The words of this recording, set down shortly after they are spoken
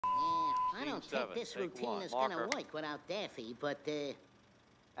I don't Scene think this seven, take routine one. is gonna Marker. work without Daffy, but,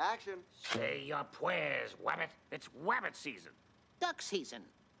 Action. Say your prayers, Wabbit. It's Wabbit season. duck season.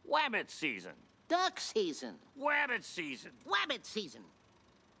 Wabbit season. Duck season. Wabbit season. Wabbit season.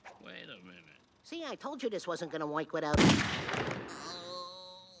 Wait a minute. See, I told you this wasn't gonna work without... Can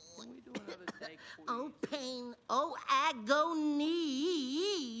we do another take, please? Oh, pain. Oh, agony.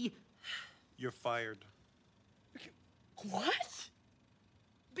 You're fired. What?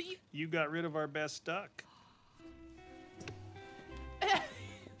 But You got rid of our best duck.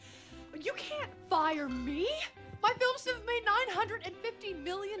 you can't fire me. My films have made $950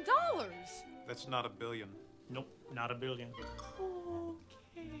 million. That's not $1 billion. Nope, not $1 billion.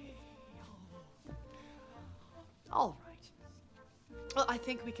 Okay. All right. Well, I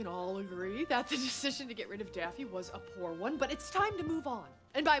think we can all agree that the decision to get rid of Daffy was a poor one, but it's time to move on.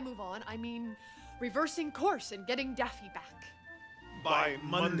 And by move on, I mean reversing course and getting Daffy back. By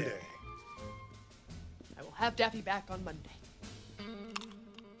Monday. I will have Daffy back on Monday.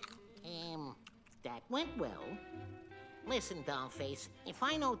 That went well. Listen, Dollface, if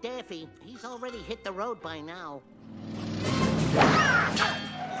I know Daffy, he's already hit the road by now.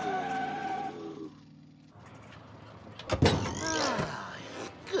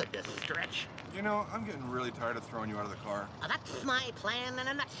 Good to stretch. You know, I'm getting really tired of throwing you out of the car. That's my plan in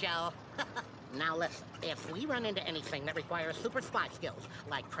a nutshell. Now listen, if we run into anything that requires super spy skills,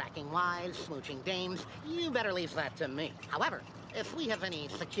 like tracking wives, smooching dames, you better leave that to me. However, if we have any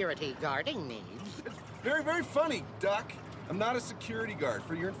security guarding needs... It's very, very funny, Duck. I'm not a security guard.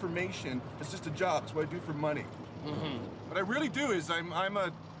 For your information, it's just a job. It's what I do for money. What I really do is I'm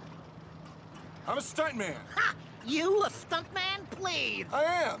a stuntman. Ha! You a stuntman, please? I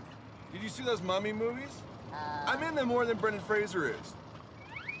am. Did you see those mummy movies? I'm in them more than Brendan Fraser is.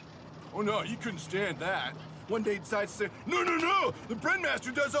 Oh no, you couldn't stand that. One day he decides to say, no, no, no! The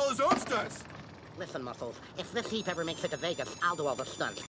Brenmaster does all his own stunts! Listen, Muscles, if this heap ever makes it to Vegas, I'll do all the stunts.